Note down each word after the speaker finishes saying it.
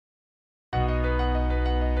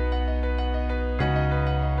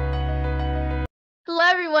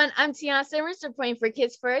everyone, I'm Tiana S, reporting for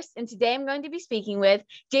Kids First, and today I'm going to be speaking with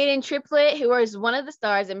Jaidyn Triplett, who is one of the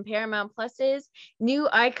stars in Paramount Plus's new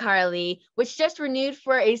iCarly, which just renewed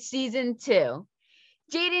for a season 2.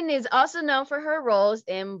 Jaidyn is also known for her roles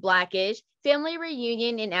in Blackish, Family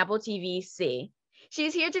Reunion, and Apple TV C.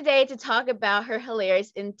 She's here today to talk about her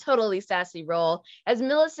hilarious and totally sassy role as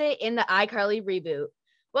Millicent in the iCarly reboot.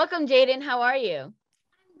 Welcome, Jaidyn. How are you?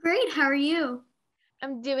 Great. How are you?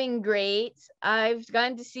 I'm doing great. I've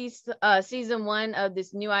gotten to see season 1 of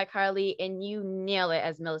this new iCarly, and you nail it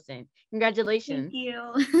as Millicent. Congratulations. Thank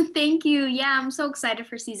you. Thank you. Yeah, I'm so excited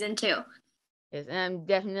for season 2. Yes, and I'm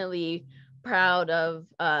definitely proud of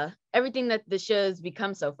everything that the show's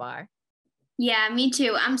become so far. Yeah, me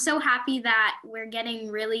too. I'm so happy that we're getting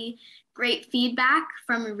really great feedback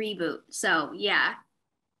from a reboot. So, yeah.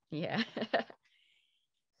 Yeah.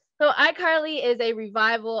 So iCarly is a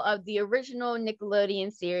revival of the original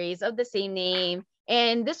Nickelodeon series of the same name,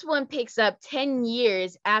 and this one picks up 10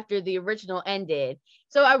 years after the original ended.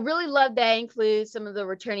 So I really love that it includes some of the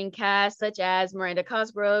returning cast, such as Miranda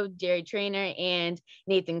Cosgrove, Trainor, and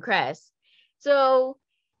Nathan Kress. So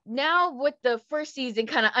now with the first season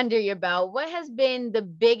kind of under your belt, what has been the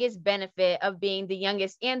biggest benefit of being the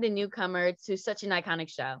youngest and the newcomer to such an iconic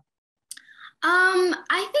show?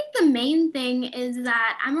 I think the main thing is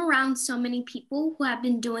that I'm around so many people who have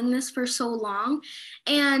been doing this for so long,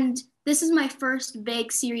 and this is my first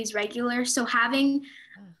big series regular. So having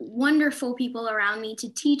wonderful people around me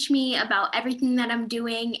to teach me about everything that I'm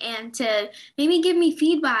doing and to maybe give me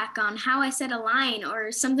feedback on how I said a line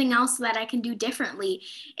or something else that I can do differently.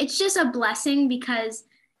 It's just a blessing because,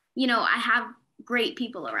 I have great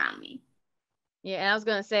people around me. Yeah, and I was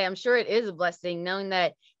going to say, I'm sure it is a blessing knowing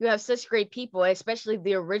that you have such great people, especially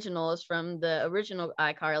the originals from the original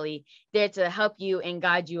iCarly, there to help you and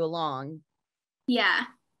guide you along. Yeah.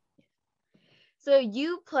 So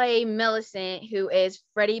you play Millicent, who is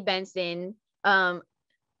Freddie Benson.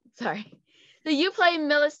 Sorry. So you play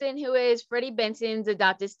Millicent, who is Freddie Benson's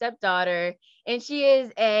adopted stepdaughter, and she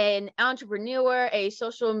is an entrepreneur, a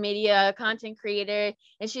social media content creator,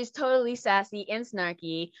 and she's totally sassy and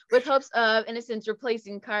snarky, with hopes of, in a sense,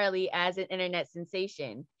 replacing Carly as an internet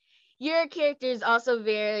sensation. Your character is also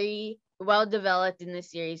very well developed in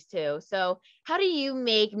this series too. So how do you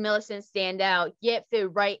make Millicent stand out yet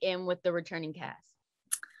fit right in with the returning cast?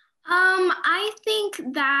 I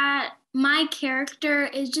think that my character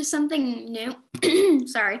is just something new.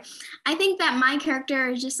 Sorry. I think that my character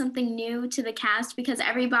is just something new to the cast because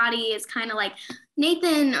everybody is kind of like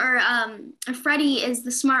Nathan or Freddie is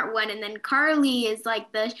the smart one, and then Carly is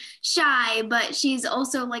like the shy, but she's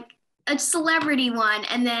also like a celebrity one,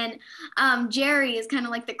 and then Jerry is kind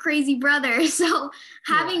of like the crazy brother. So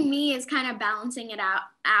having me is kind of balancing it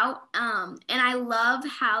out. And I love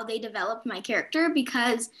how they developed my character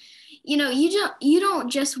because you don't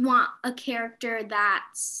just want a character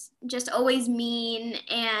that's just always mean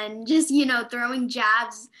and just throwing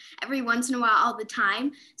jabs every once in a while all the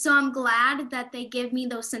time. So I'm glad that they give me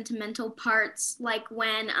those sentimental parts, like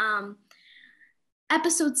when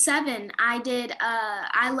episode 7 I did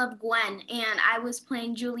I Love Gwen, and I was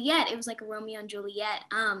playing Juliet. It was like a Romeo and Juliet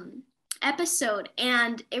episode,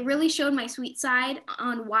 and it really showed my sweet side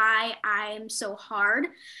on why I'm so hard,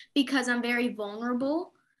 because I'm very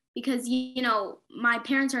vulnerable, because my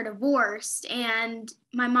parents are divorced and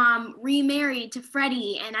my mom remarried to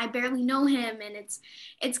Freddie and I barely know him, and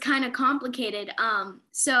it's kind of complicated.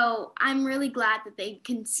 So I'm really glad that they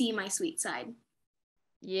can see my sweet side.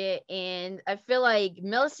 Yeah, and I feel like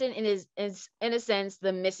Millicent is in a sense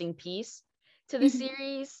the missing piece to the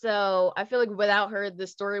series. So I feel like without her, the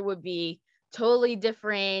story would be totally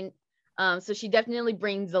different. So she definitely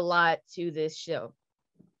brings a lot to this show.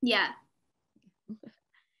 Yeah.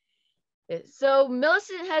 So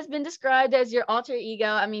Millicent has been described as your alter ego.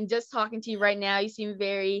 I mean, just talking to you right now, you seem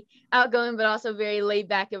very outgoing, but also very laid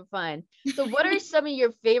back and fun. So what are some of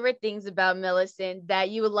your favorite things about Millicent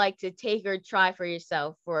that you would like to take or try for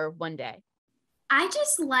yourself for one day? I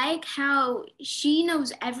just like how she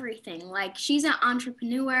knows everything. Like, she's an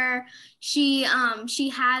entrepreneur. She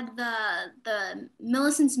had the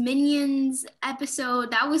Millicent's Minions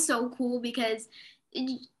episode. That was so cool because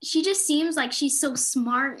she just seems like she's so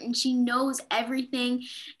smart and she knows everything.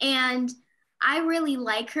 And I really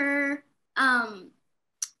like her.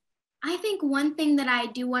 I think one thing that I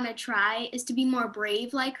do want to try is to be more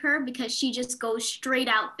brave like her, because she just goes straight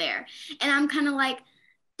out there. And I'm kind of like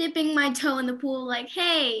dipping my toe in the pool, like,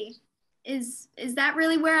 hey, is that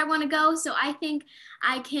really where I want to go? So I think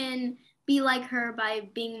I can be like her by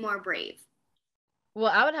being more brave.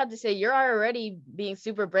 Well, I would have to say you're already being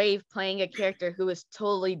super brave playing a character who is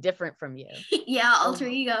totally different from you. Yeah, So, alter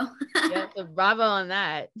ego. yeah, so bravo on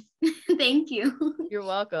that. Thank you. You're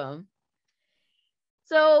welcome.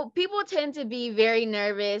 So people tend to be very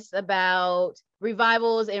nervous about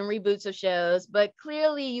revivals and reboots of shows, but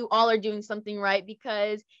clearly you all are doing something right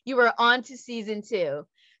because you are on to season 2.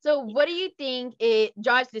 So what do you think it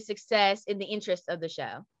drives the success in the interest of the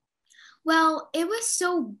show? Well, it was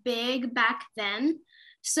so big back then.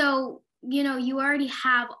 So, you already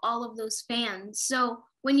have all of those fans. So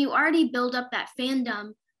when you already build up that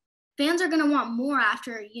fandom, fans are going to want more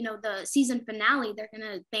after, the season finale. They're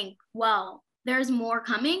going to think, well, there's more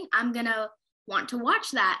coming. I'm going to want to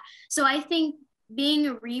watch that. So I think being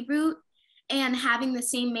a reboot and having the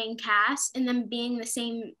same main cast and them being the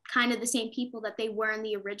same people that they were in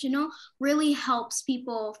the original really helps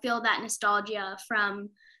people feel that nostalgia from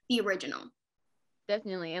the original.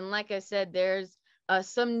 Definitely. And like I said, there's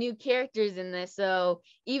some new characters in this. So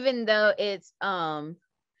even though it's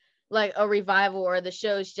like a revival or the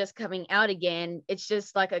show's just coming out again, it's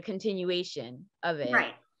just like a continuation of it.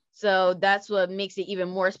 Right. So that's what makes it even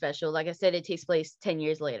more special. Like I said, it takes place 10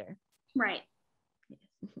 years later. Right.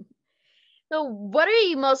 So what are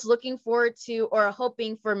you most looking forward to or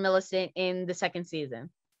hoping for Millicent in the second season?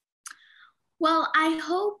 Well, I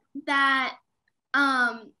hope that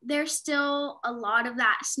there's still a lot of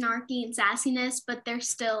that snarky and sassiness, but there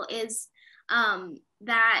still is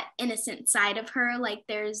that innocent side of her. Like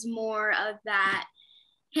there's more of that,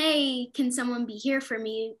 hey, can someone be here for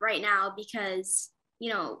me right now? Because,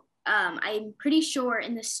 I'm pretty sure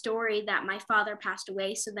in the story that my father passed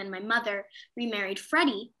away. So then my mother remarried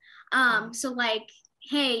Freddie. So like,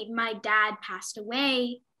 hey, my dad passed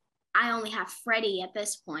away. I only have Freddie at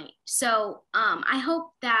this point. So I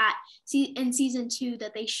hope that in season 2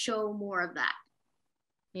 that they show more of that.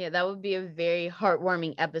 Yeah, that would be a very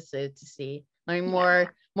heartwarming episode to see. Learning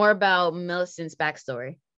more about Millicent's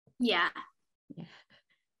backstory. Yeah.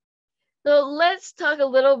 So let's talk a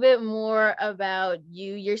little bit more about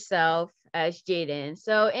you yourself as Jaidyn.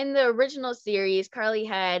 So in the original series, Carly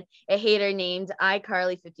had a hater named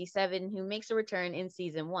iCarly 57 who makes a return in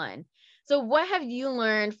season 1. So what have you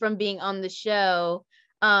learned from being on the show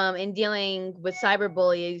and dealing with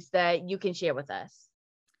cyberbullies that you can share with us?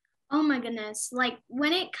 Oh my goodness. Like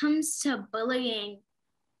when it comes to bullying,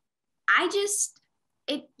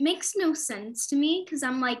 it makes no sense to me because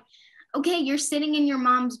I'm like, okay, you're sitting in your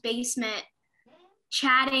mom's basement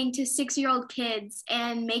chatting to 6-year-old kids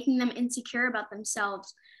and making them insecure about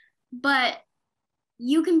themselves. But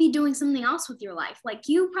you can be doing something else with your life. Like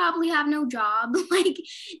you probably have no job. Like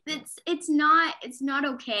it's not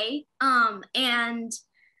okay. And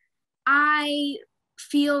I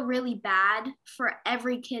feel really bad for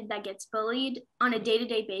every kid that gets bullied on a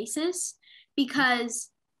day-to-day basis because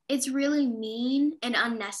it's really mean and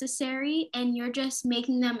unnecessary, and you're just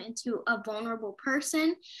making them into a vulnerable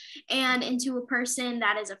person and into a person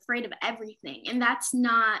that is afraid of everything. And that's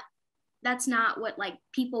not what like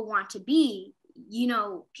people want to be.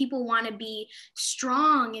 People want to be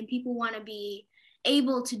strong and people want to be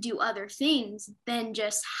able to do other things than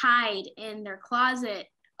just hide in their closet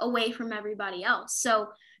away from everybody else. So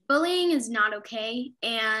bullying is not okay.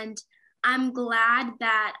 And I'm glad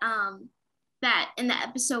that that in the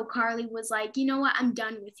episode Carly was like, you know what, I'm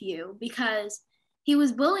done with you, because he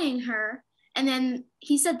was bullying her and then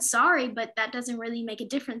he said sorry, but that doesn't really make a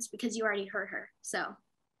difference because you already hurt her. So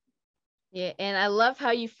yeah, and I love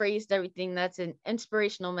how you phrased everything. That's an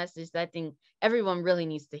inspirational message that I think everyone really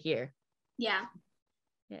needs to hear. Yeah.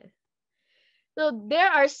 Yes. So there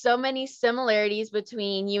are so many similarities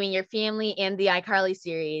between you and your family and the iCarly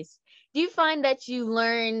series. Do you find that you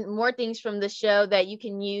learn more things from the show that you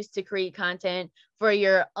can use to create content for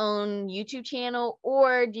your own YouTube channel,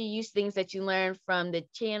 or do you use things that you learn from the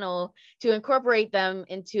channel to incorporate them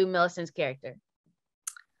into Millicent's character?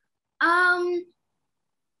 I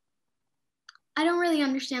don't really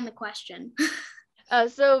understand the question.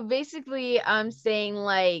 So basically, I'm saying,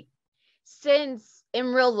 like, since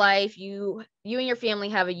in real life you and your family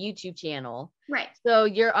have a YouTube channel, Right. so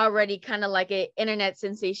you're already kind of like an internet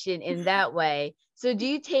sensation in that way. So do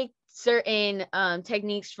you take certain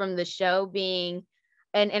techniques from the show, being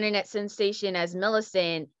an internet sensation as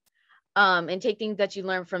Millicent, and take things that you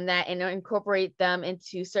learn from that and incorporate them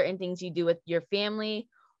into certain things you do with your family?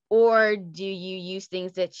 Or do you use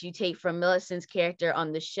things that you take from Millicent's character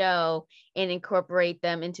on the show and incorporate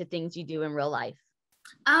them into things you do in real life?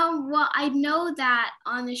 Well, I know that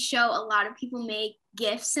on the show, a lot of people make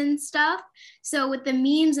gifts and stuff. So with the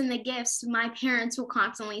memes and the gifts, my parents will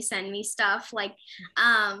constantly send me stuff like,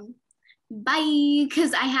 bye,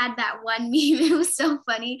 because I had that one meme. It was so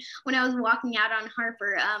funny when I was walking out on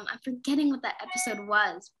Harper. I'm forgetting what that episode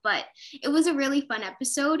was, but it was a really fun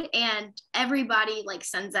episode, and everybody like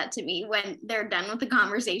sends that to me when they're done with the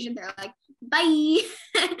conversation. They're like, bye.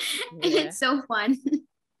 And it's so fun.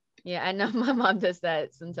 Yeah, I know my mom does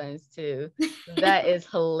that sometimes too. That is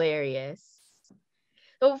hilarious.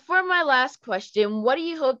 So for my last question, what do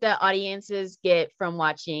you hope that audiences get from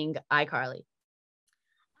watching iCarly?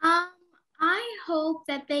 I hope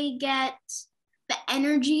that they get the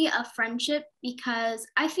energy of friendship, because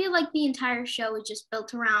I feel like the entire show is just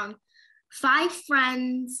built around 5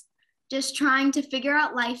 friends just trying to figure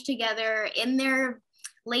out life together in their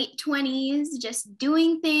late 20s, just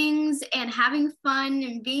doing things and having fun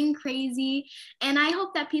and being crazy. And I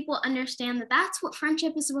hope that people understand that that's what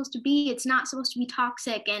friendship is supposed to be. It's not supposed to be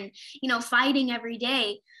toxic and, fighting every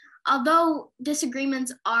day. Although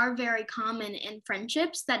disagreements are very common in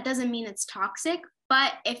friendships, that doesn't mean it's toxic.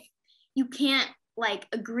 But if you can't like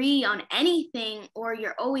agree on anything, or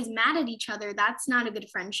you're always mad at each other, that's not a good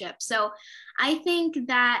friendship. So I think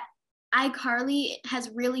that iCarly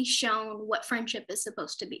has really shown what friendship is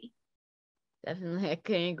supposed to be. Definitely, I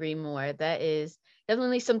couldn't agree more. That is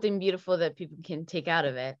definitely something beautiful that people can take out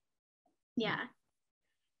of it. Yeah.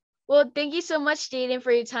 Well, thank you so much, Jaidyn,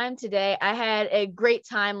 for your time today. I had a great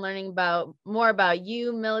time learning more about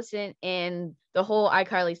you, Millicent, and the whole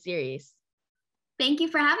iCarly series. Thank you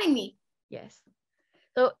for having me. Yes.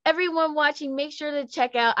 So everyone watching, make sure to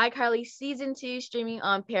check out iCarly Season 2 streaming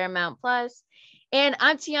on Paramount Plus. And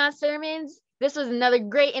I'm Tiana S. This was another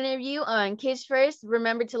great interview on Kids First.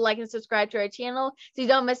 Remember to like and subscribe to our channel so you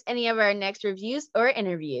don't miss any of our next reviews or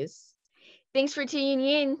interviews. Thanks for tuning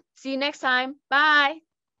in. See you next time. Bye.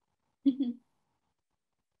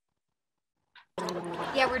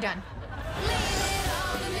 Yeah, we're done.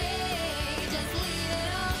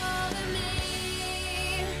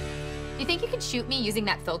 You think you could shoot me using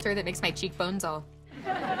that filter that makes my cheekbones all...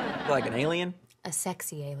 Like an alien? A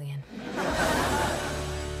sexy alien.